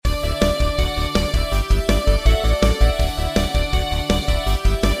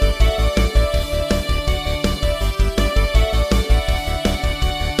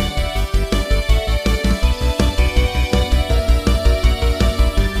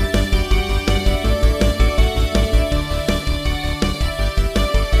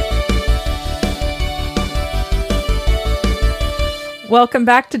Welcome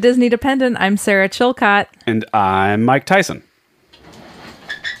back to Disney Dependent. I'm Sarah Chilcott. And I'm Mike Tyson.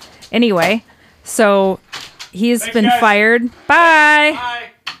 Anyway, so he's been guys. fired. Bye. Hi.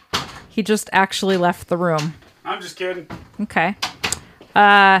 He just actually left the room. I'm just kidding. Okay.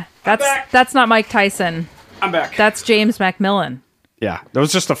 back. That's not Mike Tyson. I'm back. That's James Macmillan. Yeah, that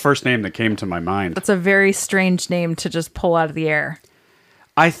was just the first name that came to my mind. That's a very strange name to just pull out of the air.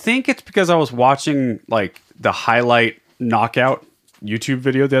 I think it's because I was watching like the highlight knockout YouTube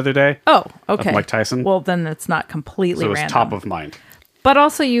video the other day. Oh, okay. Of Mike Tyson. Well, then it's not completely So it was random. top of mind. But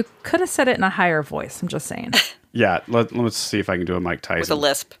also, you could have said it in a higher voice. I'm just saying. Yeah, let's see if I can do a Mike Tyson. With a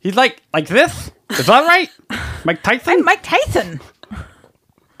lisp. He's like this? Is that right? Mike Tyson? I'm Mike Tyson.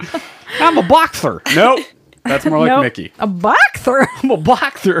 I'm a boxer. Nope. That's more like Nope. Mickey. A boxer. I'm a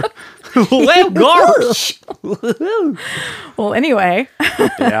boxer. Well, gosh. Well, anyway,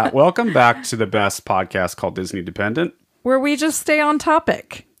 Yeah, welcome back to the best podcast called Disney Dependent. where we just stay on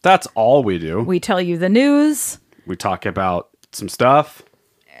topic. That's all we do. We tell you the news. We talk about some stuff.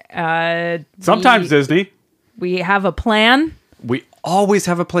 we, Sometimes Disney. we have a plan. We always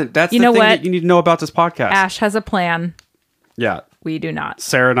have a plan. That's You the know thing what? that you need to know about this podcast. Ash has a plan. Yeah. We do not.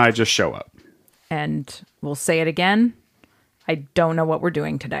 Sarah and I just show up. And we'll say it again. I don't know what we're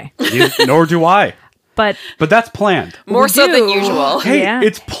doing today. Nor do I. But But that's planned. More so than do. usual. Hey, Yeah.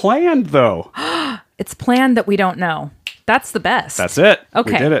 it's planned though. it's planned that we don't know. That's the best. That's it.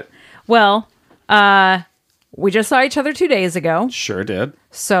 Okay. We did it. Well, we just saw each other 2 days ago. Sure did.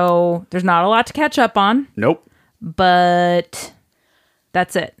 So there's not a lot to catch up on. Nope. But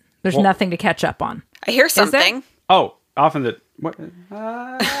that's it. There's Well- nothing to catch up on. I hear something. Oh, often that. What?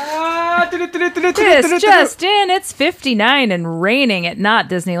 It's just in. It's 59 and raining at not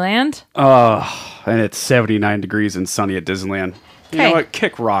Disneyland. And it's 79 degrees and sunny at Disneyland. You know Okay. what?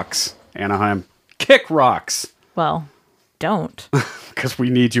 Kick rocks, Anaheim. Kick rocks. Well, don't. Because we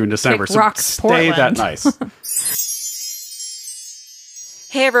need you in December. Kick rocks, stay Portland. that nice.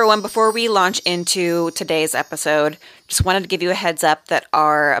 Hey everyone, before we launch into today's episode, just wanted to give you a heads up that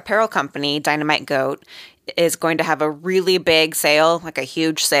our apparel company, Dynamite Goat, is going to have a really big sale, like a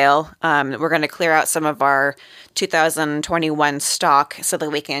huge sale. We're going to clear out some of our 2021 stock so that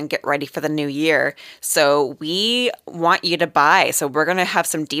we can get ready for the new year. So we want you to buy. So we're going to have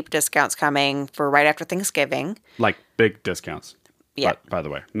some deep discounts coming for right after Thanksgiving. Like big discounts. Yeah. By the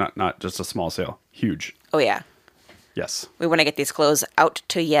way, not just a small sale. Huge. Oh yeah. Yes. We want to get these clothes out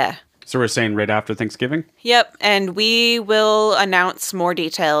to ya. So we're saying right after Thanksgiving? Yep, and we will announce more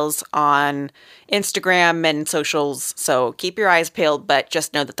details on Instagram and socials, so keep your eyes peeled, but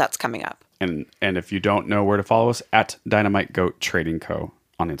just know that that's coming up. And if you don't know where to follow us, at Dynamite Goat Trading Co.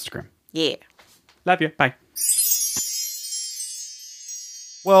 on Instagram. Yeah. Love you. Bye.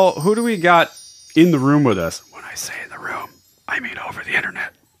 Well, who do we got in the room with us? When I say in the room, I mean over the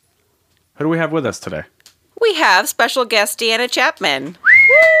internet. Who do we have with us today? We have special guest Deanna Chapman.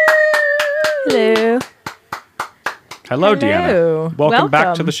 Hello. Hello, Hello. Deanna. Welcome back to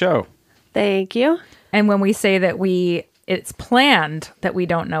Welcome. the show. Thank you. And when we say that it's planned that we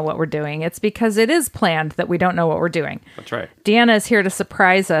don't know what we're doing, it's because it is planned that we don't know what we're doing. That's right. Deanna is here to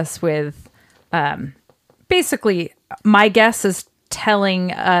surprise us with, basically, my guess is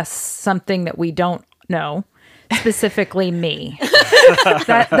telling us something that we don't know, specifically me.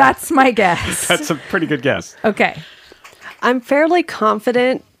 That's my guess. That's a pretty good guess. Okay. I'm fairly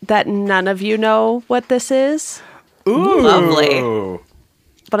confident that none of you know what this is, Ooh. Lovely.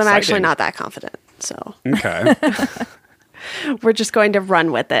 but I'm actually Exciting. not that confident. So Okay. we're just going to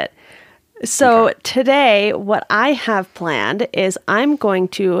run with it. So today, what I have planned is I'm going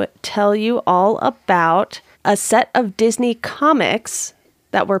to tell you all about a set of Disney comics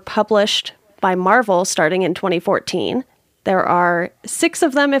that were published by Marvel starting in 2014. There are 6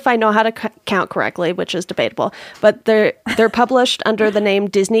 of them, if I know how to count correctly, which is debatable. But they're published under the name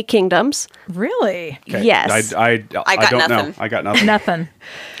Disney Kingdoms. Really? Okay. Yes. I got don't know. nothing. I got nothing. Nothing.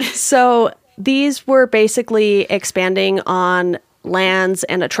 So these were basically expanding on lands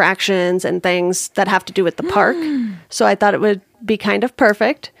and attractions and things that have to do with the park. So I thought it would be kind of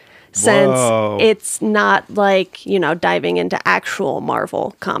perfect since Whoa. it's not like, diving into actual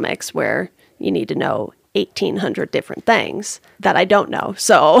Marvel comics where you need to know 1,800 different things that I don't know.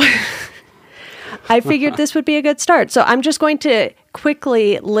 So I figured this would be a good start. So I'm just going to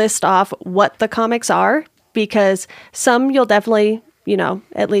quickly list off what the comics are because some you'll definitely,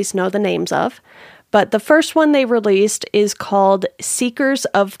 at least know the names of. But the first one they released is called Seekers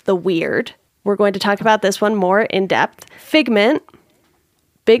of the Weird. We're going to talk about this one more in depth. Figment,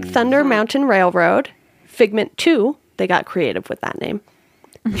 Big Thunder Mountain Railroad, Figment 2, they got creative with that name.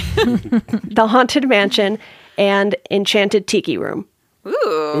 The Haunted Mansion, and Enchanted Tiki Room.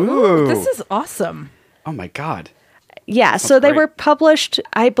 Ooh. This is awesome. Oh my God. Yeah, so they great. were published,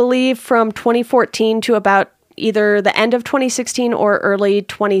 I believe, from 2014 to about either the end of 2016 or early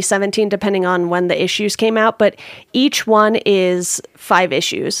 2017, depending on when the issues came out. But each one is 5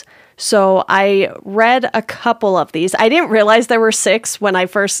 issues. So I read a couple of these. I didn't realize there were 6 when I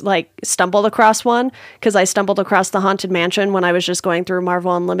first stumbled across one, because I stumbled across the Haunted Mansion when I was just going through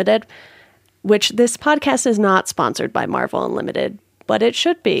Marvel Unlimited, which this podcast is not sponsored by Marvel Unlimited, but it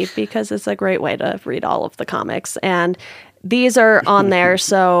should be, because it's a great way to read all of the comics. And these are on there,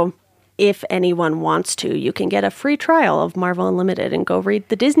 so if anyone wants to, you can get a free trial of Marvel Unlimited and go read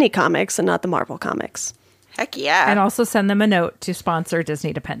the Disney comics and not the Marvel comics. Heck yeah. And also send them a note to sponsor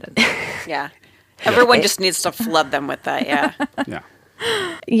Disney Dependent. Yeah. Everyone just needs to flood them with that. Yeah. Yeah.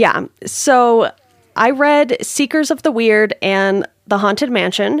 Yeah, so I read Seekers of the Weird and The Haunted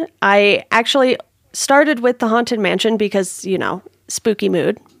Mansion. I actually started with The Haunted Mansion because, spooky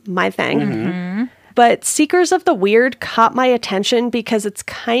mood, my thing. Mm-hmm. But Seekers of the Weird caught my attention because it's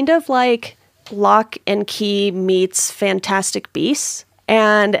kind of like Lock and Key meets Fantastic Beasts.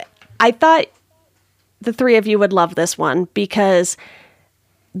 And I thought the 3 of you would love this one because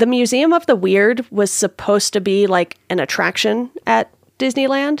the Museum of the Weird was supposed to be like an attraction at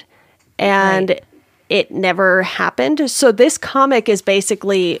Disneyland, and it never happened. So this comic is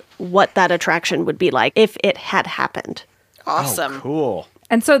basically what that attraction would be like if it had happened. Awesome. Oh, cool.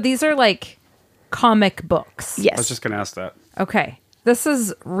 And so these are like comic books. Yes. I was just going to ask that. Okay. This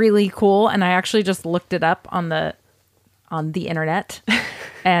is really cool, and I actually just looked it up on the internet,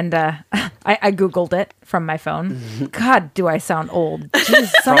 and I Googled it from my phone. God, do I sound old?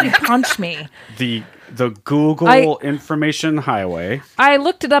 Jeez, somebody punch me. The Google information highway. I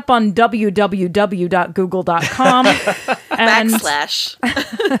looked it up on www.google.com. and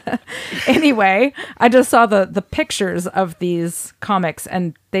anyway, I just saw the pictures of these comics,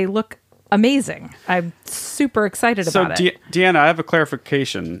 and they look amazing. I'm super excited about it. Deanna, I have a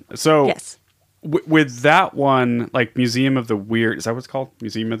clarification. So Yes. with that one, like Museum of the Weird, is that what it's called?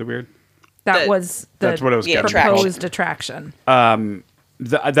 Museum of the Weird? That was That's what it was the gonna be proposed attraction.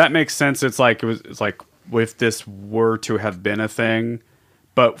 That makes sense. It's like if this were to have been a thing,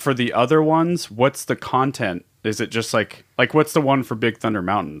 but for the other ones, what's the content? Is it just like what's the one for Big Thunder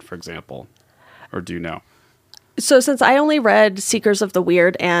Mountain, for example? Or do you know? So since I only read Seekers of the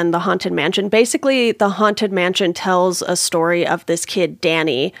Weird and The Haunted Mansion, basically The Haunted Mansion tells a story of this kid,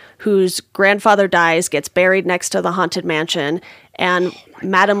 Danny, whose grandfather dies, gets buried next to the Haunted Mansion, and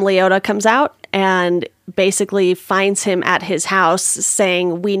Madame Leota comes out and basically finds him at his house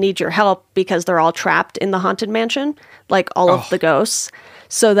saying, "We need your help," because they're all trapped in the Haunted Mansion, like all of the ghosts.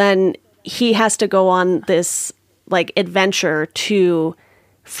 So then he has to go on this adventure to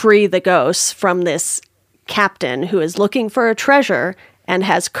free the ghosts from this captain who is looking for a treasure and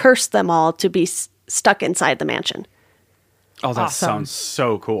has cursed them all to be stuck inside the mansion. Oh, that Awesome. sounds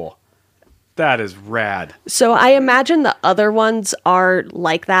so cool. That is rad. So I imagine the other ones are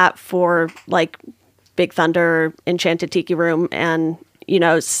like that for Big Thunder, Enchanted Tiki Room, and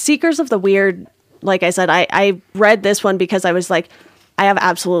Seekers of the Weird. Like I said, I read this one because I was like, I have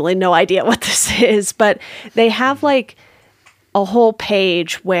absolutely no idea what this is, but they have a whole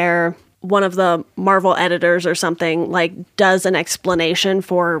page where one of the Marvel editors or something does an explanation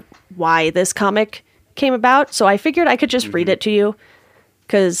for why this comic came about. So I figured I could just read it to you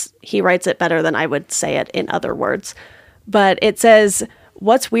because he writes it better than I would say it in other words. But it says,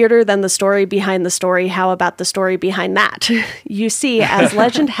 "What's weirder than the story behind the story? How about the story behind that?" You see, as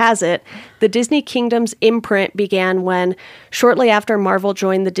legend has it, the Disney Kingdom's imprint began when, shortly after Marvel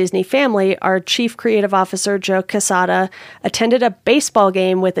joined the Disney family, our chief creative officer, Joe Quesada, attended a baseball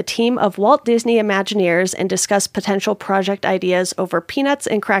game with a team of Walt Disney Imagineers and discussed potential project ideas over peanuts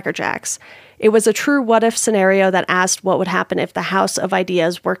and Cracker Jacks. It was a true what-if scenario that asked what would happen if the House of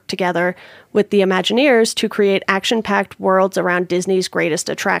Ideas worked together with the Imagineers to create action-packed worlds around Disney's greatest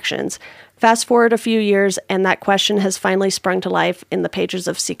attractions. Fast forward a few years, and that question has finally sprung to life in the pages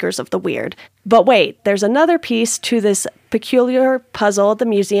of Seekers of the Weird. But wait, there's another piece to this peculiar puzzle, the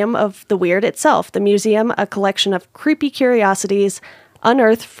Museum of the Weird itself. The museum, a collection of creepy curiosities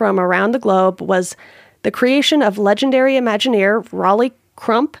unearthed from around the globe, was the creation of legendary Imagineer Raleigh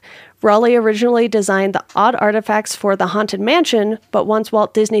Crump. Raleigh originally designed the odd artifacts for the Haunted Mansion, but once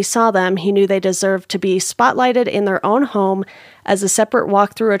Walt Disney saw them, he knew they deserved to be spotlighted in their own home as a separate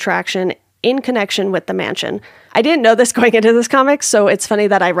walkthrough attraction in connection with the mansion. I didn't know this going into this comic, so it's funny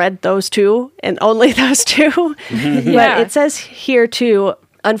that I read those two and only those two. But it says here too,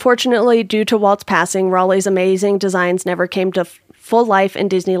 unfortunately, due to Walt's passing, Raleigh's amazing designs never came to full life in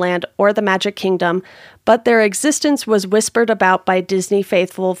Disneyland or the Magic Kingdom, but their existence was whispered about by Disney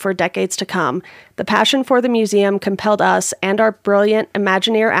faithful for decades to come. The passion for the museum compelled us and our brilliant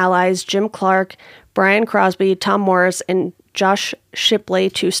Imagineer allies Jim Clark, Brian Crosby, Tom Morris, and Josh Shipley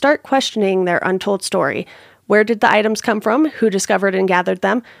to start questioning their untold story. Where did the items come from? Who discovered and gathered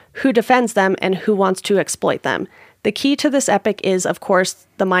them? Who defends them? And who wants to exploit them? The key to this epic is, of course,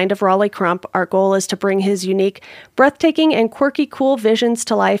 the mind of Raleigh Crump. Our goal is to bring his unique, breathtaking, and quirky cool visions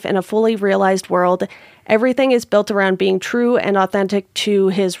to life in a fully realized world. Everything is built around being true and authentic to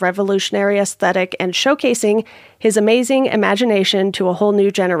his revolutionary aesthetic and showcasing his amazing imagination to a whole new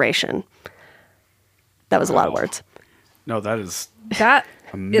generation. That was a lot of words. No, that is That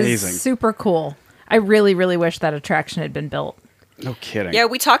amazing. is super cool. I really, really wish that attraction had been built. No kidding. Yeah,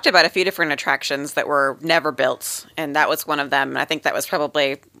 we talked about a few different attractions that were never built, and that was one of them. And I think that was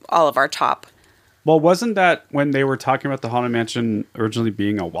probably all of our top. Well, wasn't that when they were talking about the Haunted Mansion originally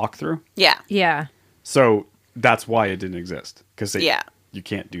being a walkthrough? Yeah, Yeah. So that's why it didn't exist. Because Yeah. you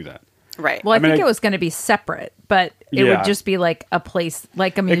can't do that. right. Well, I think mean, it was going to be separate, but it Yeah. would just be like a place,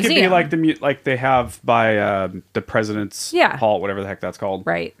 like a It museum. could be like like they have by the President's Yeah. Hall, whatever the heck that's called.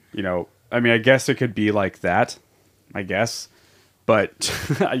 Right. You know, I mean, I guess it could be like that, I guess. But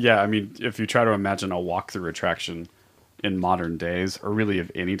yeah, I mean, if you try to imagine a walkthrough attraction in modern days, or really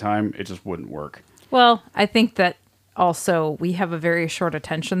of any time, it just wouldn't work. Well, I think that also we have a very short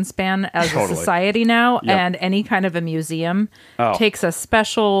attention span as Totally. a society now, Yep. and any kind of a museum Oh. takes a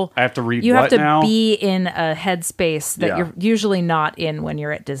special. I have to read You what have to now? be in a headspace that Yeah. you're usually not in when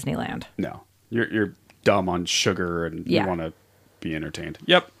you're at Disneyland. No, you're dumb on sugar and Yeah. you want to be entertained.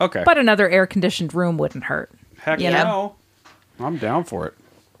 Yep. Okay. But another air-conditioned room wouldn't hurt. Heck you yeah. know? I'm down for it.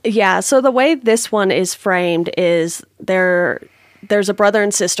 Yeah, so the way this one is framed is there's a brother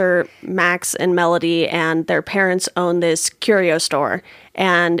and sister, Max and Melody, and their parents own this curio store.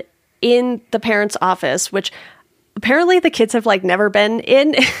 And in the parents' office, which apparently the kids have like never been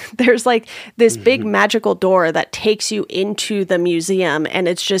in, there's like this big magical door that takes you into the museum, and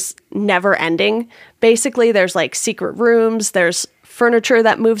it's just never ending. Basically, there's like secret rooms, there's furniture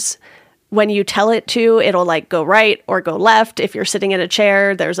that moves when you tell it to, it'll like go right or go left. If you're sitting in a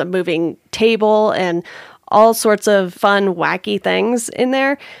chair, there's a moving table and all sorts of fun, wacky things in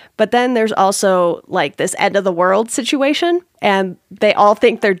there. But then there's also like this end of the world situation, and they all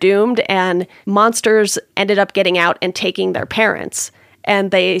think they're doomed, and monsters ended up getting out and taking their parents.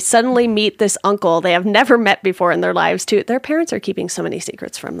 And they suddenly meet this uncle they have never met before in their lives too. Their parents are keeping so many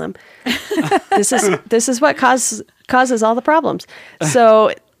secrets from them. This is what causes all the problems.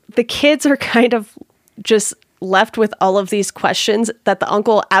 So the kids are kind of just left with all of these questions that the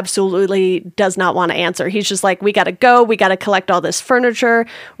uncle absolutely does not want to answer. He's just like, we got to go. We got to collect all this furniture.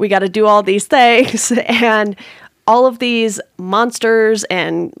 We got to do all these things. And all of these monsters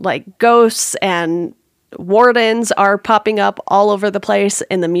and like ghosts and wardens are popping up all over the place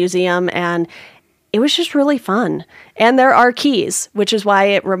in the museum. And it was just really fun. And there are keys, which is why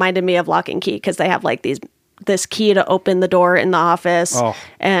it reminded me of Lock and Key, because they have like this key to open the door in the office. Oh.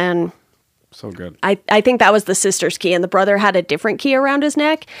 And So good. I think that was the sister's key, and the brother had a different key around his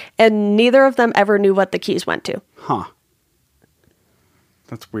neck, and neither of them ever knew what the keys went to. Huh.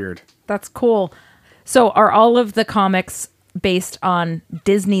 That's weird. That's cool. So are all of the comics based on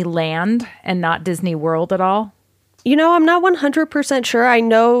Disneyland and not Disney World at all? You know, I'm not 100% sure. I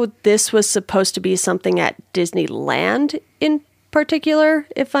know this was supposed to be something at Disneyland in particular,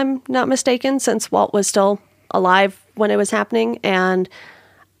 if I'm not mistaken, since Walt was still alive when it was happening. And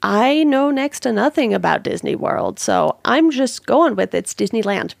I know next to nothing about Disney World, so I'm just going with it's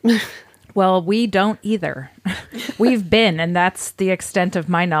Disneyland. Well, we don't either. We've been, and that's the extent of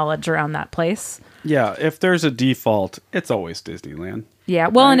my knowledge around that place. Yeah, if there's a default, it's always Disneyland. Yeah,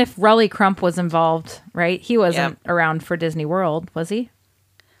 well, and Right. if Raleigh Crump was involved, right? He wasn't around for Disney World, was he?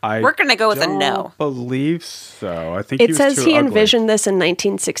 We're gonna go with a no. don't believe so. I think he It was says too he ugly. envisioned this in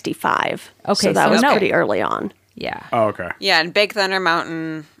 1965. Okay, so that so was no. pretty early on. Yeah. Oh, okay. Yeah, and Big Thunder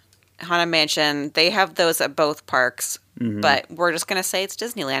Mountain, Haunted Mansion, they have those at both parks. But we're just gonna say it's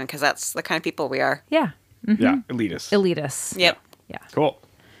Disneyland because that's the kind of people we are. Yeah. Yeah, elitist. Elitists. Yep. Yeah. Cool.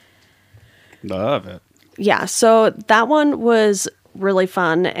 Love it. Yeah, so that one was really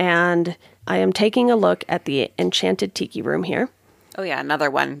fun, and I am taking a look at the Enchanted Tiki Room here. Oh yeah, another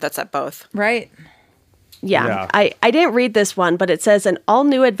one that's at both. Right. Yeah, Yeah. I didn't read this one, but it says an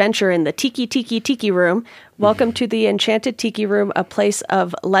all-new adventure in the Tiki Room. Welcome to the Enchanted Tiki Room, a place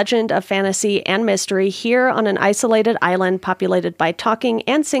of legend, of fantasy, and mystery here on an isolated island populated by talking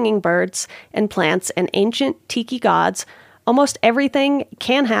and singing birds and plants and ancient tiki gods. Almost everything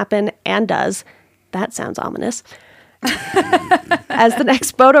can happen and does. That sounds ominous. As the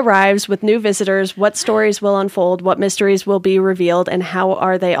next boat arrives with new visitors, what stories will unfold, what mysteries will be revealed, and how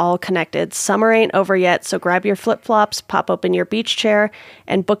are they all connected? Summer ain't over yet, so grab your flip-flops, pop open your beach chair,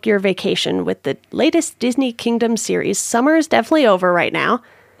 and book your vacation with the latest Disney Kingdom series. Summer is definitely over right now.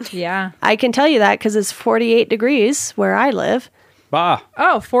 Yeah. I can tell you that because it's 48 degrees where I live. Bah.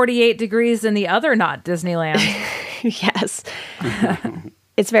 Oh, 48 degrees in the other not Disneyland. Yes.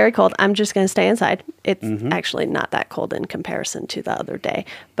 It's very cold. I'm just going to stay inside. It's actually not that cold in comparison to the other day,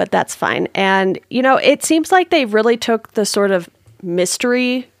 but that's fine. And, you know, it seems like they really took the sort of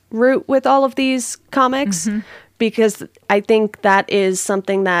mystery route with all of these comics because I think that is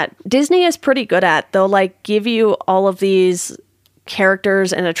something that Disney is pretty good at. They'll like give you all of these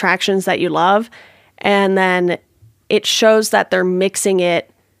characters and attractions that you love, and then it shows that they're mixing it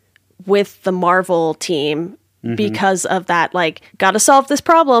with the Marvel team because of that, like, gotta solve this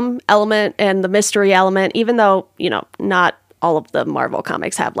problem element and the mystery element, even though, you know, not all of the Marvel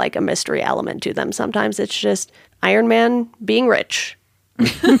comics have like a mystery element to them. Sometimes it's just Iron Man being rich.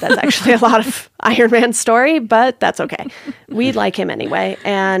 That's actually a lot of Iron Man's story, but that's okay. We like him anyway.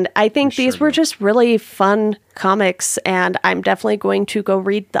 And I think these were just really fun comics, and I'm definitely going to go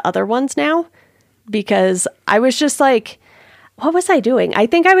read the other ones now because I was just like, what was I doing? I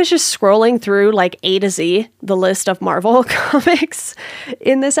think I was just scrolling through like A to Z, the list of Marvel comics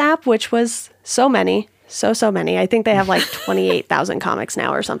in this app, which was so many. So many. I think they have like 28,000 comics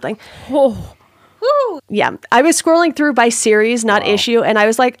now or something. Oh, Yeah. I was scrolling through by series, not issue, and I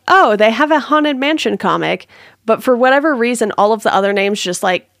was like, oh, they have a Haunted Mansion comic. But for whatever reason, all of the other names just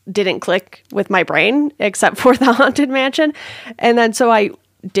like didn't click with my brain except for the Haunted Mansion. And then so I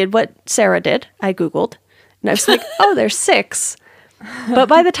did what Sarah did. I Googled. And I was like, oh, there's 6. But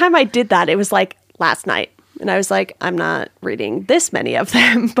by the time I did that, it was like last night. And I was like, I'm not reading this many of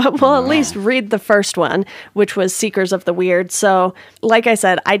them, but we'll at least read the first one, which was Seekers of the Weird. So like I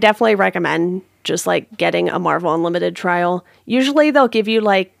said, I definitely recommend just like getting a Marvel Unlimited trial. Usually they'll give you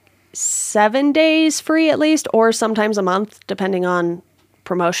like 7 days free at least, or sometimes a month, depending on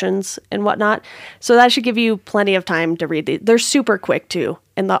promotions and whatnot. So that should give you plenty of time to read these. They're super quick too.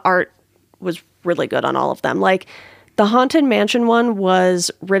 And the art was really good on all of them. Like the Haunted Mansion one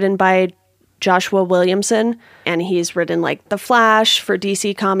was written by Joshua Williamson, and he's written like The Flash for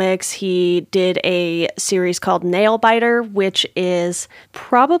DC Comics. He did a series called Nailbiter, which is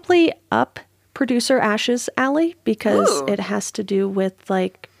probably up producer Ash's alley because it has to do with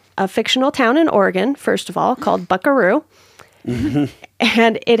like a fictional town in Oregon, first of all, called Buckaroo.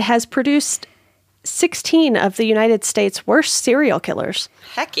 And it has produced 16 of the United States' worst serial killers.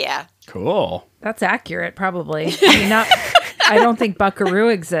 Heck yeah. Cool. that's accurate, probably. I mean, I don't think Buckaroo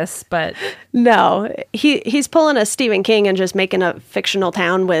exists, but No, he's pulling a Stephen King and just making a fictional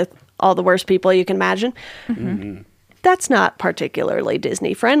town with all the worst people you can imagine. That's not particularly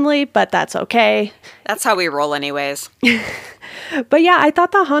Disney friendly, but that's okay. That's how we roll anyways. But yeah, I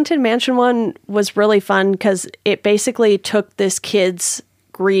thought the Haunted Mansion one was really fun because it basically took this kid's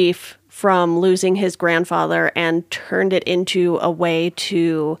grief from losing his grandfather and turned it into a way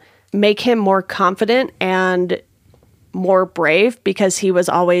to make him more confident and more brave, because he was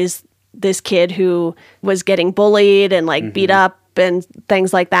always this kid who was getting bullied and like beat up and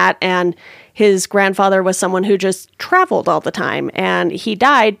things like that. And his grandfather was someone who just traveled all the time, and he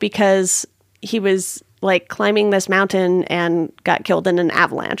died because he was like climbing this mountain and got killed in an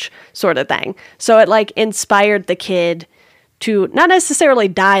avalanche sort of thing. So it like inspired the kid to not necessarily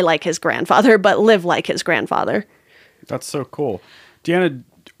die like his grandfather, but live like his grandfather. That's so cool. Deanna,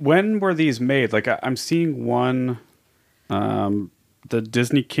 when were these made? Like I'm seeing one, the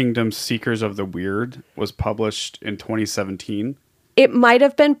Disney Kingdom Seekers of the Weird was published in 2017. It might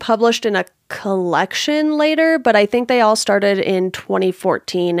have been published in a collection later, but I think they all started in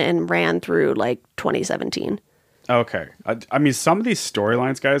 2014 and ran through like 2017. Okay. I mean, some of these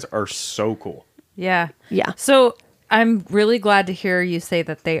storylines, guys, are so cool. yeah. Yeah. So I'm really glad to hear you say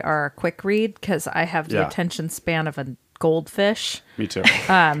that they are a quick read, because I have the Yeah. attention span of a goldfish. Me too.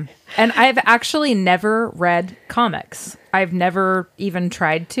 And I've actually never read comics. I've never even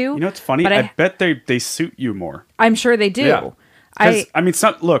tried to. You know what's funny? But I bet they suit you more. I'm sure they do. Yeah. I mean,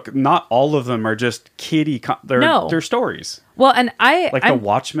 look, not all of them are just kiddie. They're stories. Well, and Like the I'm,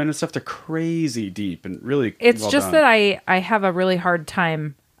 Watchmen and stuff, they're crazy deep and really it's well just done. that I have a really hard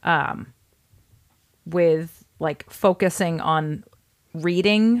time with like focusing on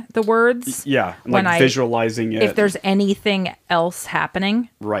reading the words. Yeah, and when like I- visualizing it. If there's anything else happening.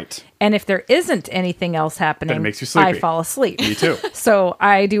 Right. And if there isn't anything else happening, Then it makes you sleepy. I fall asleep. Me too. So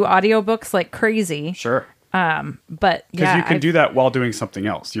I do audiobooks like crazy. Sure. But Because yeah, you can do that while doing something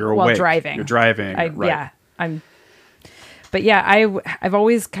else. You're while awake. driving. You're driving. right. Yeah, I'm But yeah, I've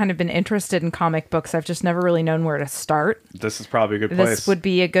always kind of been interested in comic books. I've just never really known where to start. This is probably a good place. This would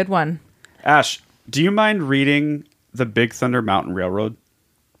be a good one. Ash, do you mind reading the Big Thunder Mountain Railroad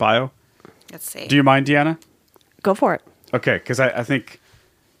bio? Let's see. Do you mind, Deanna? Go for it. Okay, because I think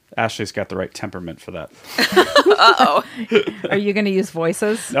Ashley's got the right temperament for that. Are you going to use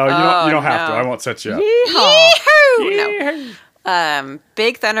voices? No, you don't have to. I won't set you up. Yee-hoo! No.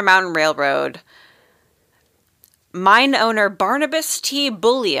 Big Thunder Mountain Railroad. Mine owner Barnabas T.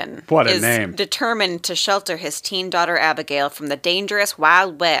 Bullion What a is name. determined to shelter his teen daughter Abigail from the dangerous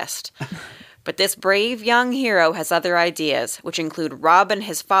Wild West. But this brave young hero has other ideas, which include robbing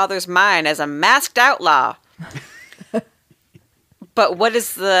his father's mine as a masked outlaw. But what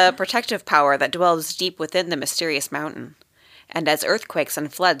is the protective power that dwells deep within the mysterious mountain? And as earthquakes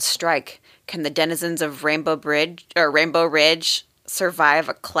and floods strike, can the denizens of Rainbow Ridge survive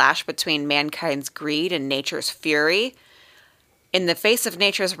a clash between mankind's greed and nature's fury? In the face of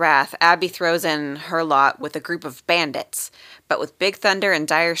nature's wrath, Abby throws in her lot with a group of bandits. But with Big Thunder and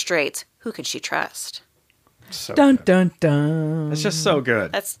dire straits, who can she trust? So Dun, good. dun, dun. It's just so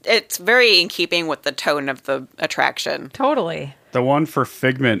good. It's very in keeping with the tone of the attraction. Totally. The one for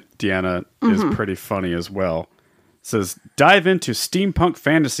Figment, Deanna, is pretty funny as well. It says, dive into steampunk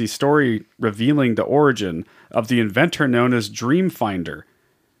fantasy story revealing the origin of the inventor known as Dreamfinder,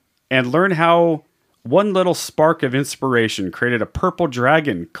 and learn how one little spark of inspiration created a purple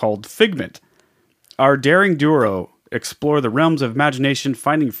dragon called Figment. Our daring duo explore the realms of imagination,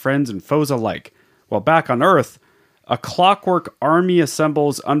 finding friends and foes alike. While back on Earth, a clockwork army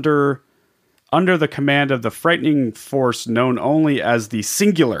assembles under the command of the frightening force known only as the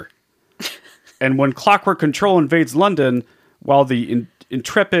Singular. And when Clockwork Control invades London, while the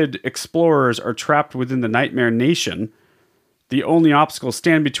intrepid explorers are trapped within the Nightmare Nation, the only obstacles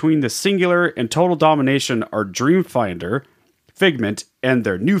stand between the Singular and total domination are Dreamfinder, Figment, and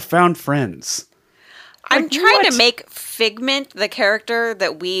their newfound friends. I'm trying what? to make Figment the character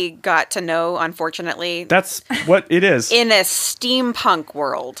that we got to know, unfortunately, That's what it is. in a steampunk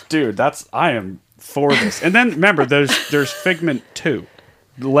world. Dude, I am for this. And then remember, there's Figment 2,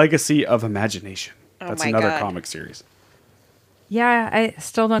 The Legacy of Imagination. That's my another God. comic series. Yeah, I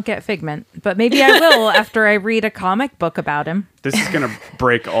still don't get Figment, but maybe I will after I read a comic book about him. This is going to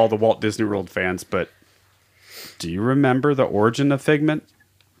break all the Walt Disney World fans, but do you remember the origin of Figment?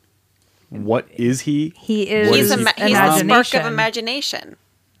 What is he? He is What He's is a he he's the imagination. spark of imagination.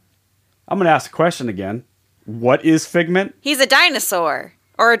 I'm going to ask the question again. What is Figment? He's a dinosaur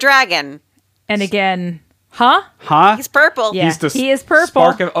or a dragon. And again, huh? Huh? He's purple. Yeah. He's the he is purple.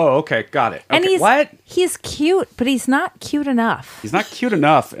 Spark of, oh, okay. Got it. And Okay, he's what? he's cute, but he's not cute enough. He's not cute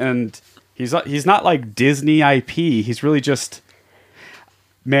enough, and he's not like Disney IP. He's really just...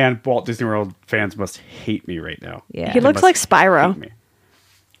 Man, Walt Disney World fans must hate me right now. Yeah. He looks like Spyro. Hate me.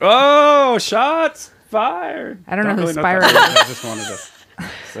 Oh, shots fired. I don't know who really Spyro that. I just wanted to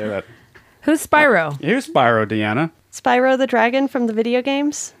say that. Who's Spyro? Here's Spyro, Deanna. Spyro the Dragon from the video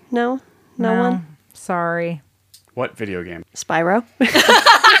games? No? No one? Sorry. What video game? Spyro?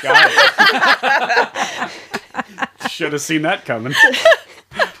 Got it. Should have seen that coming.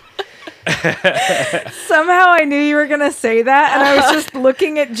 Somehow I knew you were going to say that, and I was just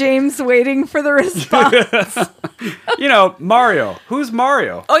looking at James waiting for the response. You know, Mario. Who's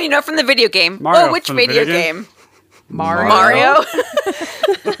Mario? Oh, you know, from the video game. Mario Oh, which from the video video game? game? Mario. Mario.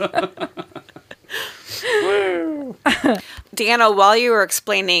 Deanna, while you were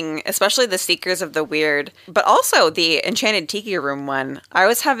explaining, especially the Seekers of the Weird, but also the Enchanted Tiki Room one, I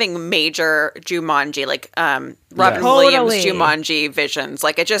was having major Jumanji, like Robin Yes. Williams Totally. Jumanji visions.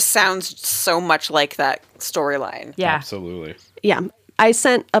 Like, it just sounds so much like that storyline. Yeah. Absolutely. Yeah. I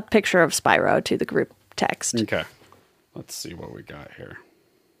sent a picture of Spyro to the group text. Okay. Let's see what we got here.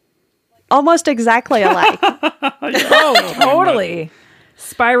 Almost exactly alike. Oh, totally.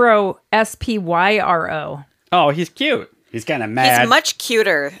 Spyro, Spyro. Oh, he's cute. He's kind of mad. He's much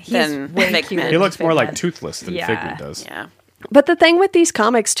cuter than way Figment. cuter. He looks more like Figment. Toothless than Yeah. Figment does. Yeah. But the thing with these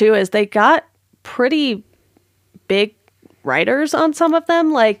comics, too, is they got pretty big writers on some of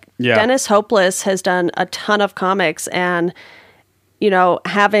them. Like, Yeah. Dennis Hopeless has done a ton of comics, and, you know,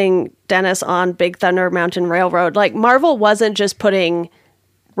 having Dennis on Big Thunder Mountain Railroad, like, Marvel wasn't just putting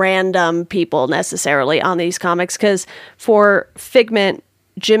random people necessarily on these comics, because for Figment,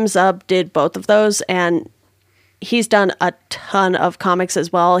 Jim Zub did both of those, and he's done a ton of comics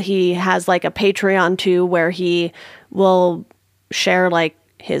as well. He has like a Patreon too, where he will share like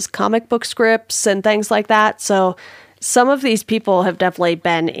his comic book scripts and things like that. So some of these people have definitely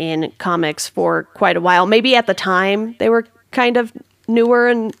been in comics for quite a while. Maybe at the time they were kind of newer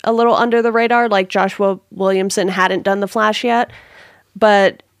and a little under the radar. Like Joshua Williamson hadn't done The Flash yet.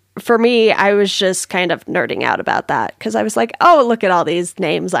 But for me, I was just kind of nerding out about that because I was like, oh, look at all these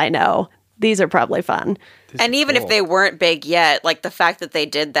names I know. These are probably fun. And even if they weren't big yet, like the fact that they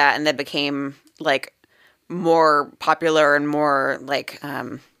did that and they became like more popular and more like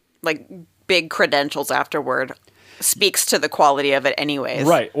big credentials afterward speaks to the quality of it anyways.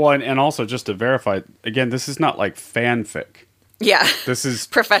 Right. Well, and also just to verify, again, this is not like fanfic. Yeah. This is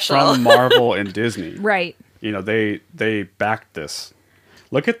professional from Marvel and Disney. Right. You know, they backed this.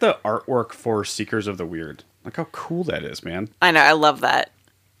 Look at the artwork for Seekers of the Weird. Look how cool that is, man. I know. I love that.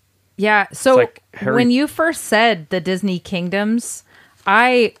 Yeah. So like Harry- when you first said the Disney Kingdoms,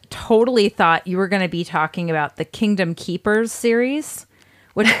 I totally thought you were going to be talking about the Kingdom Keepers series,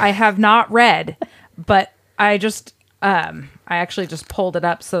 which I have not read, but I actually just pulled it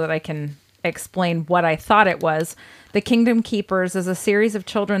up so that I can explain what I thought it was. The Kingdom Keepers is a series of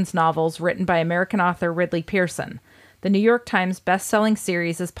children's novels written by American author Ridley Pearson. The New York Times best-selling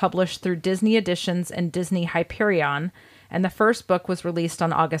series is published through Disney Editions and Disney Hyperion, and the first book was released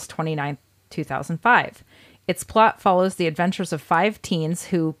on August 29, 2005. Its plot follows the adventures of 5 teens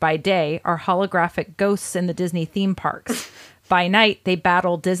who, by day, are holographic ghosts in the Disney theme parks. By night, they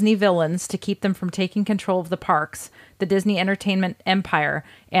battle Disney villains to keep them from taking control of the parks, the Disney Entertainment Empire,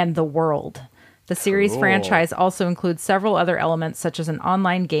 and the world. The series franchise also includes several other elements such as an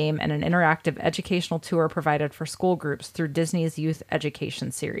online game and an interactive educational tour provided for school groups through Disney's Youth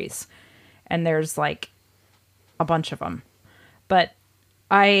Education series. And there's like a bunch of them. But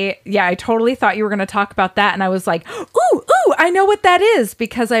I totally thought you were going to talk about that. And I was like, ooh, I know what that is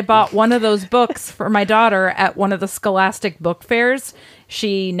because I bought one of those books for my daughter at one of the Scholastic book fairs.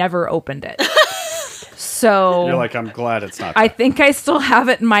 She never opened it. So You're like, I'm glad it's not. I think I still have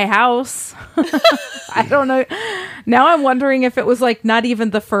it in my house. I don't know. Now I'm wondering if it was like not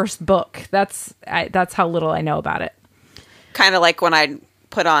even the first book. That's how little I know about it. Kind of like when I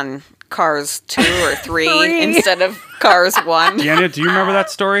put on Cars 2 or 3 instead of Cars 1. Deanna, do you remember that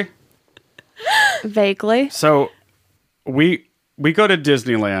story? Vaguely. So we go to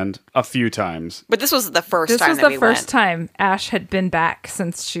Disneyland a few times. But this was the first This time was that the we first went. time Ash had been back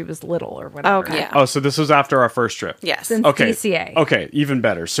since she was little or whatever. Okay. Yeah. Oh, so this was after our first trip. Yes. Since Okay. DCA. Okay, even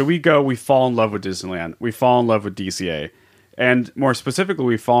better. So we fall in love with Disneyland. We fall in love with DCA. And more specifically,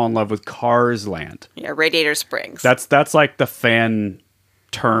 we fall in love with Cars Land. Yeah, Radiator Springs. That's like the fan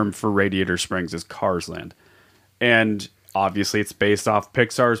term for Radiator Springs is Cars Land. And obviously it's based off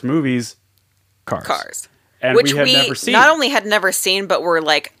Pixar's movies, Cars. And Which we had never seen. not only had never seen, but we're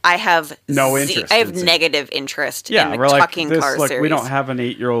like, I have No interest I have in seeing. negative interest Yeah, in we're the like, talking car look, series. we don't have an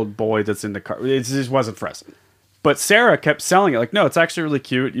 8-year-old boy that's in the car. It just wasn't for us. But Sarah kept selling it. Like, no, it's actually really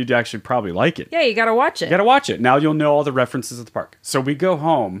cute. You'd actually probably like it. Yeah, you got to watch it. You gotta watch it. Now you'll know all the references at the park. So we go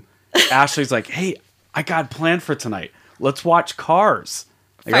home. Ashley's like, hey, I got a plan for tonight. Let's watch Cars.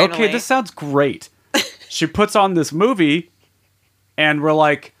 I go, okay, Finally. this sounds great. She puts on this movie, and we're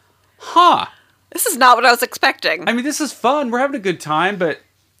like, huh. This is not what I was expecting. I mean, this is fun. We're having a good time, but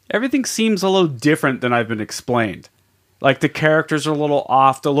everything seems a little different than I've been explained. Like, the characters are a little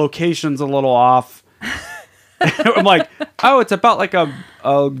off. The location's a little off. I'm like, oh, it's about like a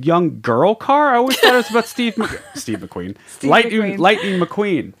young girl car? I always thought it was about Steve McQueen. Lightning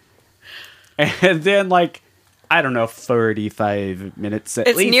McQueen. And then, like, I don't know, 35 minutes at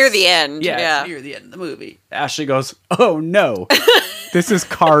It's least. near the end. Yeah, Yeah. it's near the end of the movie. Ashley goes, oh no, this is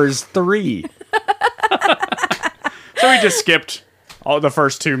Cars 3. So we just skipped all the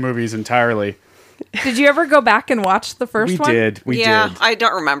first 2 movies entirely. Did you ever go back and watch the first one? We yeah, did. I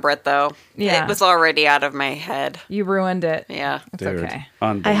don't remember it though. Yeah. It was already out of my head. You ruined it. Yeah. It's Dude, okay.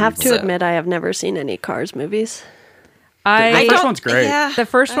 I have to So- admit, I have never seen any Cars movies. The first one's great. Yeah. The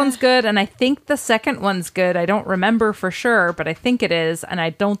first one's good, and I think the second one's good. I don't remember for sure, but I think it is, and I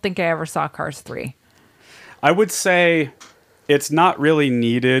don't think I ever saw Cars 3. I would say it's not really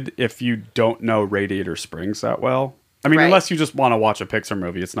needed if you don't know Radiator Springs that well. I mean, Right. unless you just want to watch a Pixar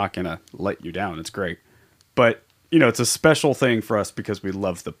movie, it's not going to let you down. It's great. But, you know, it's a special thing for us because we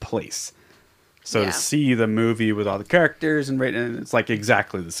love the place. So Yeah. to see the movie with all the characters and it's like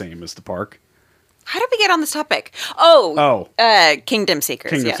exactly the same as the park. How did we get on this topic? Oh. Kingdom Seekers.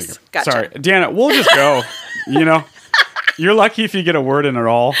 Kingdom yes. Seeker. Gotcha. Sorry, Deanna, we'll just go. You know, you're lucky if you get a word in at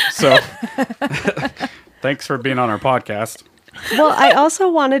all. So thanks for being on our podcast. Well, I also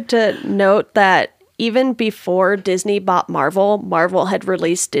wanted to note that even before Disney bought Marvel, Marvel had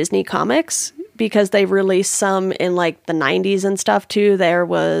released Disney comics because they released some in like the 90s and stuff too. There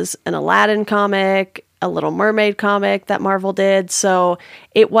was an Aladdin comic, a Little Mermaid comic that Marvel did. So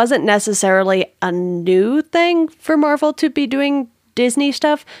it wasn't necessarily a new thing for Marvel to be doing Disney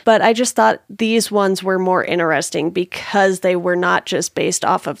stuff, but I just thought these ones were more interesting because they were not just based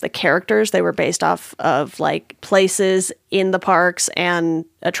off of the characters, they were based off of like places in the parks and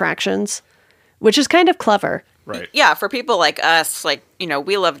attractions, which is kind of clever. Right. Yeah, for people like us, like, you know,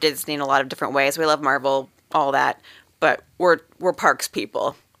 we love Disney in a lot of different ways. We love Marvel, all that, but we're parks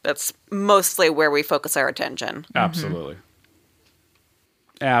people. That's mostly where we focus our attention. Absolutely.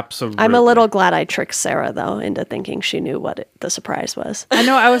 Absolutely. I'm a little glad I tricked Sarah, though, into thinking she knew what the surprise was. I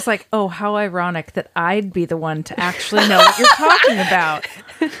know. I was like, oh, how ironic that I'd be the one to actually know what you're talking about.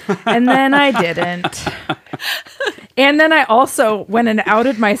 And then I didn't. And then I also went and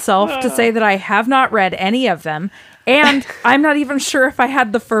outed myself to say that I have not read any of them. And I'm not even sure if I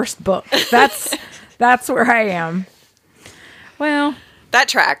had the first book. That's where I am. Well, That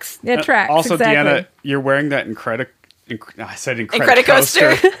tracks. it tracks. Also, exactly. Deanna, you're wearing that I said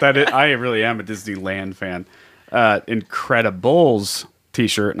Incredicoaster. Incredicoaster. I really am a Disneyland fan. Incredibles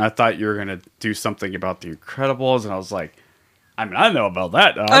t-shirt, and I thought you were going to do something about the Incredibles, and I was like, I mean, I know about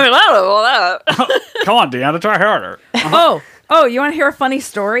that. Dog. I mean, I don't know that. Come on, Deanna, try harder. Oh, you want to hear a funny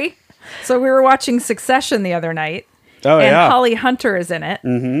story? So we were watching Succession the other night. Oh, and yeah. Holly Hunter is in it.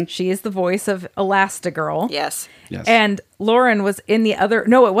 Mm-hmm. She is the voice of Elastigirl. Yes. Yes. And Lauren was in the other...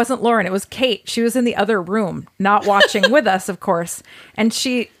 No, it wasn't Lauren. It was Kate. She was in the other room, not watching with us, of course. And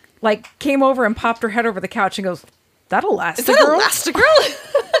she, like, came over and popped her head over the couch and goes, that Elastigirl? Is that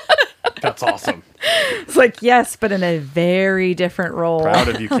Elastigirl? That's awesome. It's like, yes, but in a very different role. Proud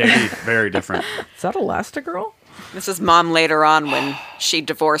of you, Katie. Very different. Is that Elastigirl? This is Mom later on when she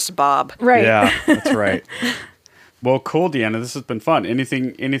divorced Bob. Right. Yeah, that's right. Well, cool, Deanna. This has been fun.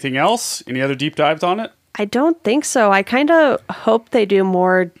 Anything else? Any other deep dives on it? I don't think so. I kind of hope they do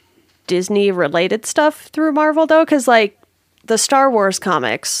more Disney-related stuff through Marvel, though, because, like, the Star Wars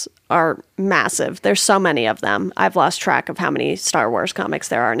comics are massive. There's so many of them. I've lost track of how many Star Wars comics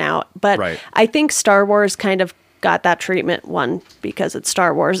there are now. But Right. I think Star Wars kind of got that treatment, one, because it's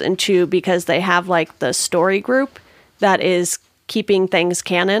Star Wars, and two, because they have, like, the story group that is keeping things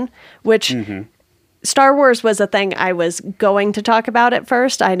canon, which... Mm-hmm. Star Wars was a thing I was going to talk about at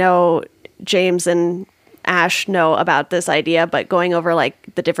first. I know James and Ash know about this idea, but going over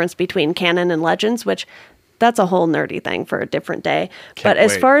like the difference between canon and legends, which that's a whole nerdy thing for a different day. Can't But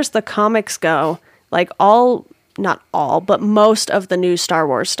as wait. far as the comics go, like not all, but most of the new Star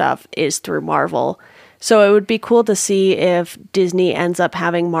Wars stuff is through Marvel. So it would be cool to see if Disney ends up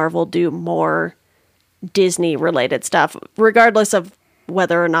having Marvel do more Disney related stuff, regardless of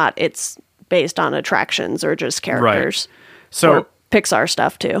whether or not it's based on attractions or just characters. So or Pixar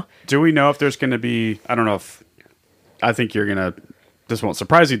stuff too. do we know if there's going to be, I don't know if, I think you're going to, this won't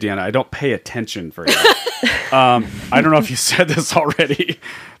surprise you, Deanna. I don't pay attention very much. I don't know if you said this already,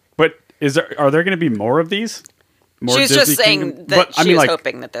 but are there going to be more of these? More She was Disney just saying Kingdom? that But, I she mean, was like,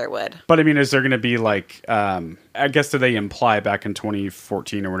 hoping that there would. But I mean, is there going to be like, I guess did they imply back in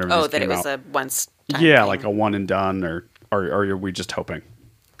 2014 or whatever? Oh, these that it came was out? a once. Yeah, like a one and done, or are we just hoping?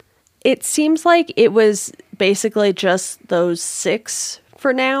 It seems like it was basically just those 6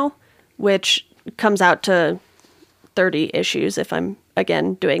 for now, which comes out to 30 issues if I'm,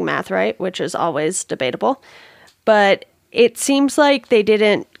 again, doing math right, which is always debatable. But it seems like they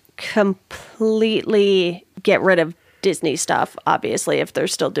didn't completely get rid of Disney stuff, obviously, if they're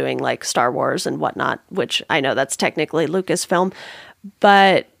still doing like Star Wars and whatnot, which I know that's technically Lucasfilm,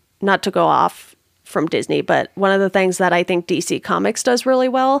 but not to go off from Disney, but one of the things that I think DC Comics does really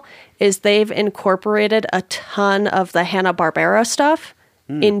well is they've incorporated a ton of the Hanna-Barbera stuff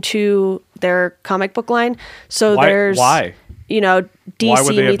into their comic book line. So there's, why? You know, Why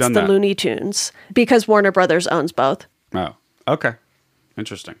would DC they have meets done the that? Looney Tunes because Warner Brothers owns both. Oh, okay.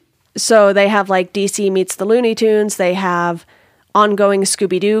 Interesting. So they have like DC meets the Looney Tunes. They have ongoing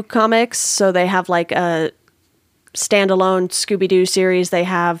Scooby-Doo comics. So they have like a standalone Scooby-Doo series. They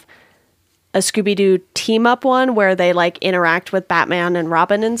have a Scooby-Doo team-up one where they like interact with Batman and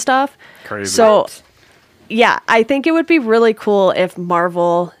Robin and stuff. Crazy. So yeah, I think it would be really cool if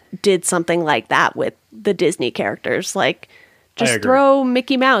Marvel did something like that with the Disney characters. Like just agree. throw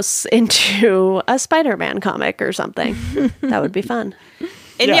Mickey Mouse into a Spider-Man comic or something. That would be fun.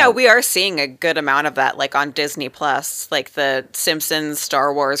 And Yeah. yeah, we are seeing a good amount of that, like on Disney Plus, like the Simpsons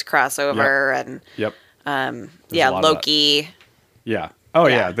Star Wars crossover, and Yep. yeah, a lot of that. Loki. Yeah. Oh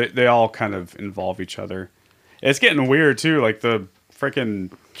Yeah. yeah. They all kind of involve each other. It's getting weird too. Like the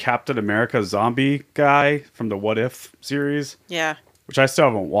freaking Captain America zombie guy from the What If series, Yeah, which I still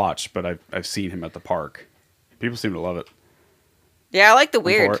haven't watched, but I've seen him at the park. People seem to love it. Yeah, I like the for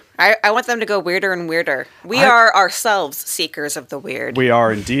weird. it. I want them to go weirder and weirder. We I- are ourselves seekers of the weird. We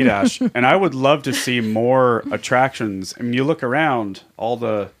are indeed, Ash. And I would love to see more attractions. I mean, you look around, all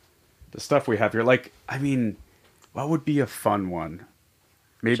the stuff we have here. Like, I mean, what would be a fun one?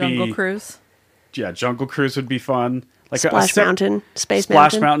 Maybe Jungle Cruise. Yeah, Jungle Cruise would be fun. Like Splash Mountain, Space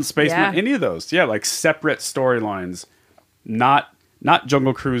Splash Mountain. Mountain, Space Yeah. Mountain, any of those. Yeah, like separate storylines. Not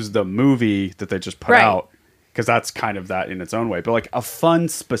Jungle Cruise the movie that they just put Right. out, because that's kind of that in its own way. But like a fun,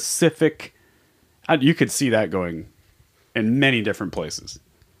 specific, you could see that going in many different places.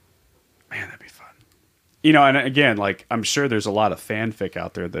 Man, that'd be fun. You know, and again, like I'm sure there's a lot of fanfic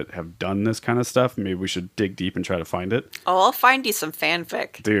out there that have done this kind of stuff. Maybe we should dig deep and try to find it. Oh, I'll find you some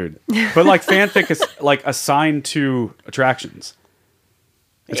fanfic. Dude. But like fanfic is like assigned to attractions.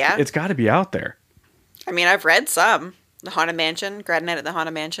 Yeah. It's got to be out there. I mean, I've read some. The Haunted Mansion, Grad Night at the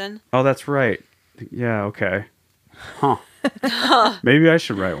Haunted Mansion. Oh, that's right. Yeah, okay. Huh. Maybe I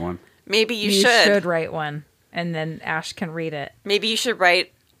should write one. Maybe you, You should. should write one, and then Ash can read it. Maybe you should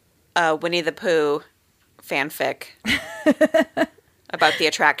write Winnie the Pooh fanfic about the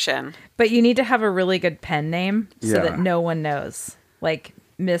attraction. But you need to have a really good pen name so Yeah. that no one knows. Like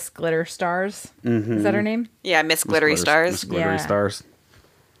Miss Glitter Stars. Is that her name? Yeah, Miss Glittery Miss Stars. Glittery Yeah. Stars.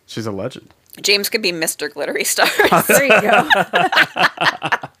 She's a legend. James could be Mr. Glittery Stars. There you go.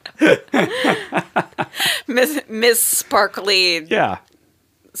 Miss Sparkly Yeah.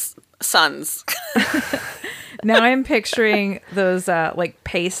 Suns. Now I'm picturing those like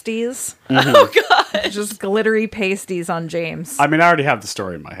pasties. Oh, God. Just glittery pasties on James I mean, I already have the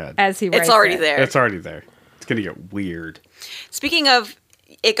story in my head. as he writes It's already it. there. It's already there. It's going to get weird. Speaking of,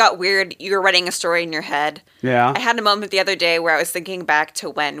 it got weird. You were writing a story in your head. Yeah. I had a moment the other day where I was thinking back to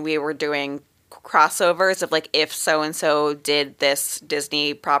when we were doing crossovers of like if so and so did this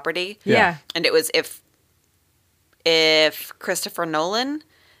Disney property, Yeah. and it was if Christopher Nolan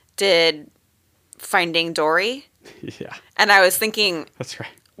did Finding Dory, Yeah. and I was thinking That's right.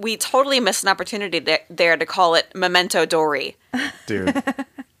 we totally missed an opportunity there to call it Memento Dory. Dude.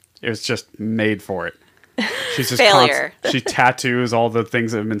 It was just made for it. She's just Failure. she tattoos all the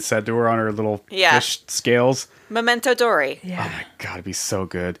things that have been said to her on her little Yeah. fish scales. Memento Dory. Yeah. Oh my God, it'd be so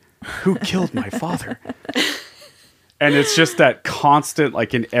good. Who killed my father? And it's just that constant,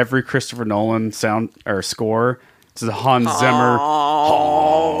 like in every Christopher Nolan sound or score, it's the Hans Zimmer.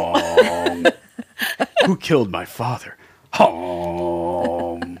 Home. Who killed my father?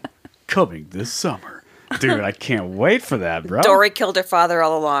 Home. Coming this summer. Dude, I can't wait for that, bro. Dory killed her father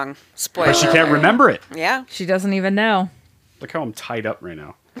all along. Spoiler. But she can't alert. remember it. Yeah. She doesn't even know. Look how I'm tied up right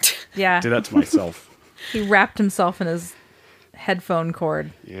now. Yeah. Do that to myself. He wrapped himself in his headphone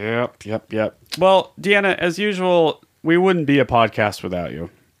cord. Yep. Well, Deanna, as usual, we wouldn't be a podcast without you.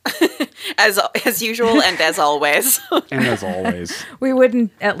 As usual and as always. And as always. We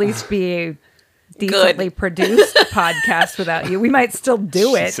wouldn't at least be a decently produced podcast without you. We might still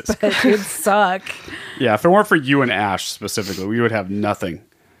do it, Jesus but it would suck. Yeah, if it weren't for you and Ash specifically, we would have nothing.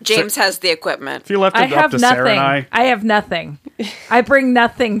 James has the equipment. If you left I it up have to nothing. Sarah and I have nothing. I bring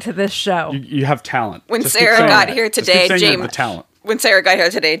nothing to this show. you have talent. When Just keep Sarah saying got that. here Just keep today, saying you have James- the talent. When Sarah got here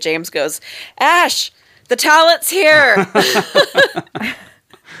today, James goes, Ash, the talent's here.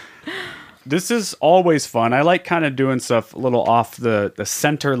 This is always fun. I like kind of doing stuff a little off the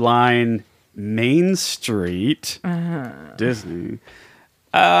center line, Main Street, Disney.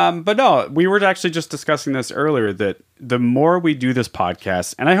 But no, we were actually just discussing this earlier, that the more we do this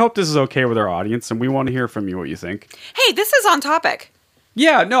podcast, and I hope this is okay with our audience, and we want to hear from you what you think. Hey, this is on topic.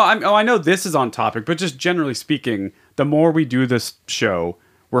 Yeah, no, I know this is on topic, but just generally speaking, the more we do this show,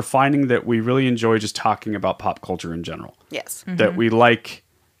 we're finding that we really enjoy just talking about pop culture in general. Yes. That we like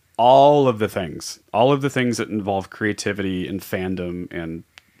all of the things that involve creativity and fandom, and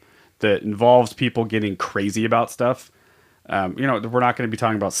that involves people getting crazy about stuff. We're not going to be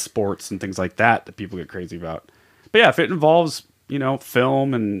talking about sports and things like that people get crazy about. But yeah, if it involves,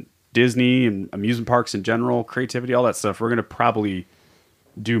 film and Disney and amusement parks in general, creativity, all that stuff, we're going to probably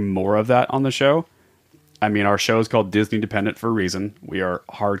do more of that on the show. I mean, our show is called Disney Dependent for a reason. We are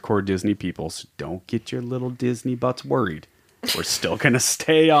hardcore Disney people, so don't get your little Disney butts worried. We're still going to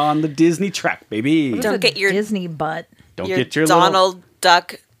stay on the Disney track, baby. Don't get your Disney butt. Don't your get your Donald little...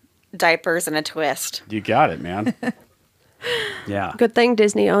 Duck diapers in a twist. You got it, man. Yeah. Good thing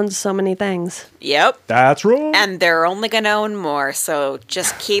Disney owns so many things Yep. That's right. And they're only going to own more, so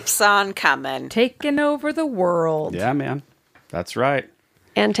just keeps on coming. Taking over the world. Yeah, man. That's right.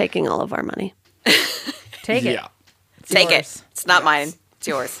 and taking all of our money. Take it. Yeah. It's Take yours. it. It's not mine. It's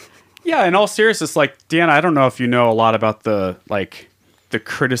yours. Yeah, in all seriousness, like, Deanna, I don't know if you know a lot about the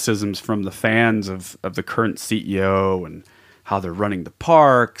criticisms from the fans of the current CEO and how they're running the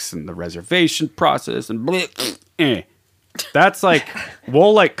parks and the reservation process and blah, That's like,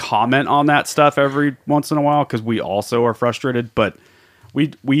 we'll like comment on that stuff every once in a while because we also are frustrated, but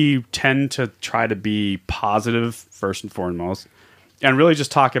we tend to try to be positive first and foremost and really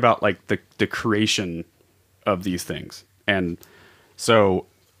just talk about like the creation of these things. And so,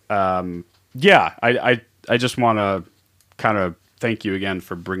 yeah, I just want to kind of thank you again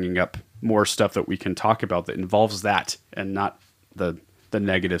for bringing up more stuff that we can talk about that involves that and not the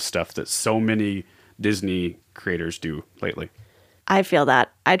negative stuff that so many Disney creators do lately. I feel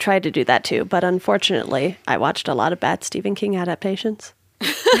that. I tried to do that too, but unfortunately, I watched a lot of bad Stephen King adaptations.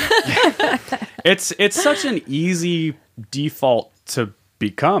 It's such an easy default to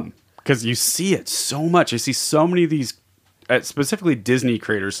become because you see it so much. I see so many of these, specifically Disney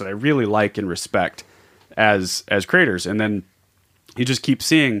creators that I really like and respect as creators, and then you just keep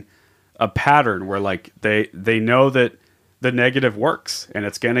seeing a pattern where like they know that the negative works and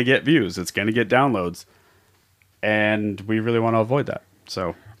it's going to get views, it's going to get downloads, and we really want to avoid that.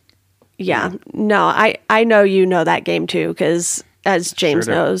 So yeah, no, I know you know that game too, because as James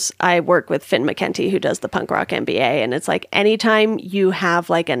knows, I work with Finn McKenty, who does the Punk Rock MBA, and it's like anytime you have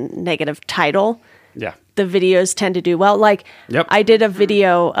like a negative title, yeah, the videos tend to do well. Like I did a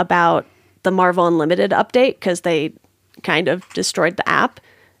video about the Marvel Unlimited update because they kind of destroyed the app,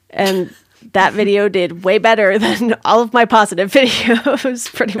 and that video did way better than all of my positive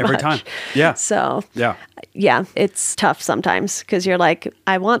videos pretty much. Every time. Yeah. So, yeah, it's tough sometimes because you're like,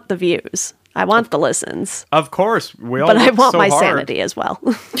 I want the views. I want the listens. Of course. We all but work I want so my hard. sanity as well.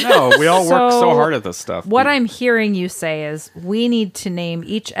 No, we all work so hard at this stuff. What I'm hearing you say is we need to name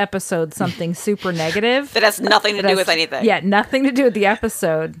each episode something super negative. That has nothing to do with anything. Yeah, nothing to do with the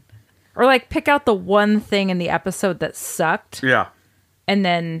episode. Or like pick out the one thing in the episode that sucked. Yeah. And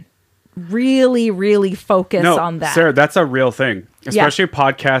then really, really focus on that. Sarah, that's a real thing. Especially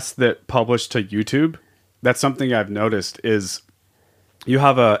podcasts that publish to YouTube. That's something I've noticed is you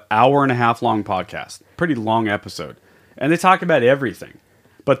have an hour and a half long podcast, pretty long episode, and they talk about everything.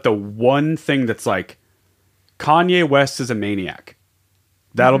 But the one thing that's like, Kanye West is a maniac,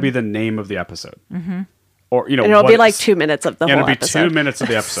 that'll be the name of the episode. Mm-hmm. Or, you know, and it'll be like 2 minutes of the whole episode. It'll be 2 minutes of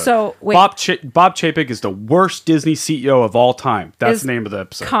the episode. So, wait. Bob Chapek is the worst Disney CEO of all time. That's the name of the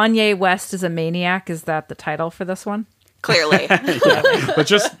episode. Kanye West is a maniac. Is that the title for this one? Clearly. Let's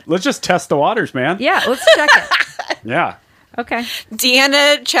just test the waters, man. Yeah, let's check it. Yeah. Okay.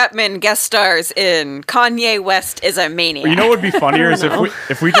 Deanna Chapman guest stars in Kanye West is a Maniac. You know what would be funnier is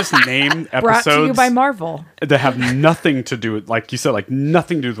if we just name episodes Brought to you by Marvel that have nothing to do with, like you said, like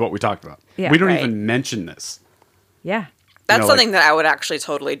nothing to do with what we talked about. Yeah, we don't right. even mention this. Yeah. That's know, something that I would actually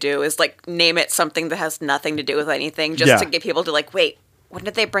totally do is like name it something that has nothing to do with anything just to get people to like, wait, when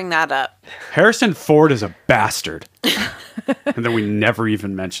did they bring that up? Harrison Ford is a bastard. And then we never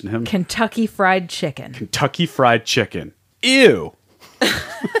even mention him. Kentucky Fried Chicken. Kentucky Fried Chicken. Ew.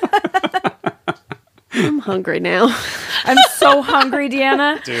 I'm hungry now. I'm so hungry,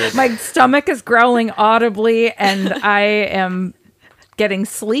 Deanna. Dude. My stomach is growling audibly, and I am getting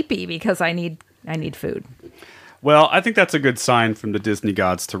sleepy because I need food. Well, I think that's a good sign from the Disney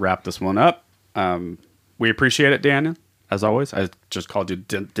gods to wrap this one up. We appreciate it, Daniel, as always. I just called you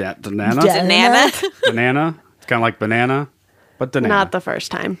Danana. Banana? Banana. It's kind of like banana, but Danana. Not the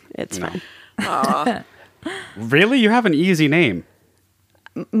first time. It's fine. Aw. Really? You have an easy name.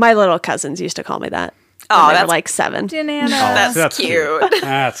 My little cousins used to call me that. Oh, when they were that's like 7. Banana. That's cute.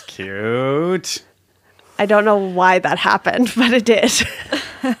 That's cute. I don't know why that happened, but it did.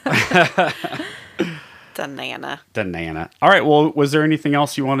 Banana. Danana. All right. Well, was there anything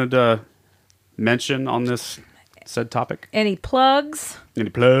else you wanted to mention on this said topic? Any plugs?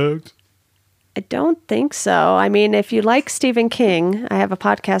 Any plugs? I don't think so. I mean, if you like Stephen King, I have a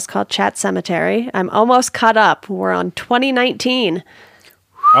podcast called Chat Cemetery. I'm almost caught up. We're on 2019.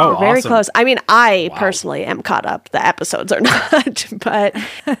 Oh, We're very awesome. close. I mean, I personally am caught up. The episodes are not. But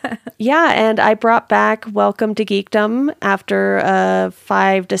yeah, and I brought back Welcome to Geekdom after a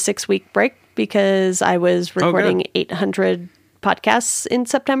 5 to 6 week break because I was recording 800 podcasts in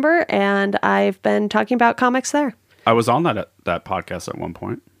September, and I've been talking about comics there. I was on that podcast at one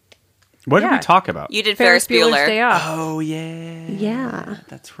point. What did we talk about? You did Ferris Bueller. Day Off. Oh, yeah. Yeah.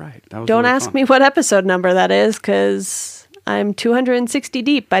 That's right. That was Don't really ask fun. me what episode number that is because I'm 260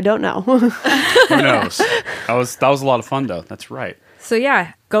 deep. I don't know. Who knows? That was a lot of fun, though. That's right. So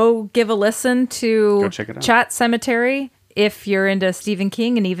yeah, go give a listen to Go check it out. Chat Cemetery if you're into Stephen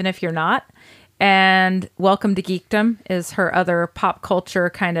King, and even if you're not. And Welcome to Geekdom is her other pop culture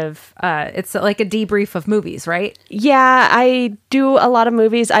kind of, it's like a debrief of movies, right? Yeah, I do a lot of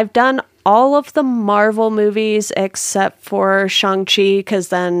movies. I've done all of the Marvel movies except for Shang-Chi, because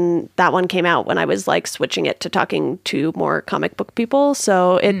then that one came out when I was like switching it to talking to more comic book people.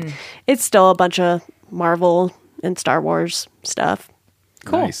 So it's still a bunch of Marvel and Star Wars stuff.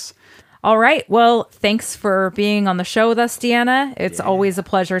 Cool. Nice. All right. Well, thanks for being on the show with us, Deanna. It's always a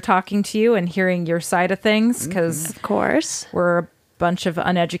pleasure talking to you and hearing your side of things, because Of course. we're a bunch of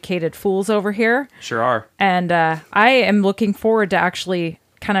uneducated fools over here. Sure are. And I am looking forward to actually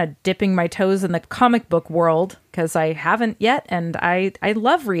kind of dipping my toes in the comic book world, because I haven't yet, and I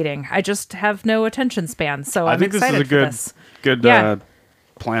love reading. I just have no attention span, so I I'm think this excited is a for good this. Yeah.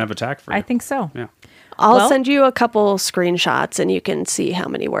 plan of attack for you. I think so. Yeah. I'll Well- send you a couple screenshots and you can see how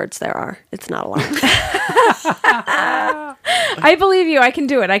many words there are. It's not a lot. I believe you. I can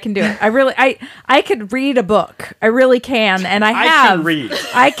do it. I could read a book. I really can, and I have. can read.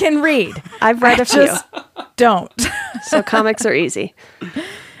 I can read. I've read a few, Just don't. so comics are easy.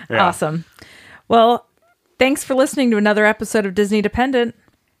 Yeah. Awesome. Well, thanks for listening to another episode of Disney Dependent.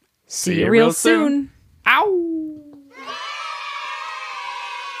 See you real soon. Ow!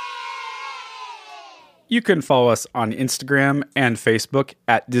 You can follow us on Instagram and Facebook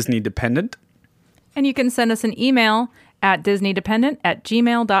at Disney Dependent. And you can send us an email at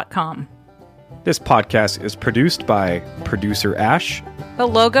disneydependent@gmail.com. This podcast is produced by producer Ash. The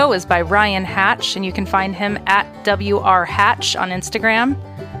logo is by Ryan Hatch, and you can find him at WR Hatch on Instagram.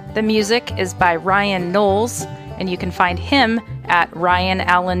 The music is by Ryan Knowles, and you can find him at Ryan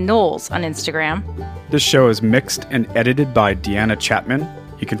Allen Knowles on Instagram. This show is mixed and edited by Deanna Chapman.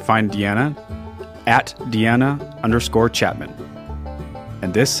 You can find Deanna at Deanna_Chapman.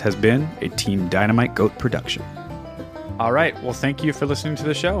 And this has been a Team Dynamite Goat production. All right. Well, thank you for listening to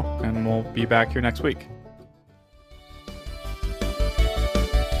the show, and we'll be back here next week.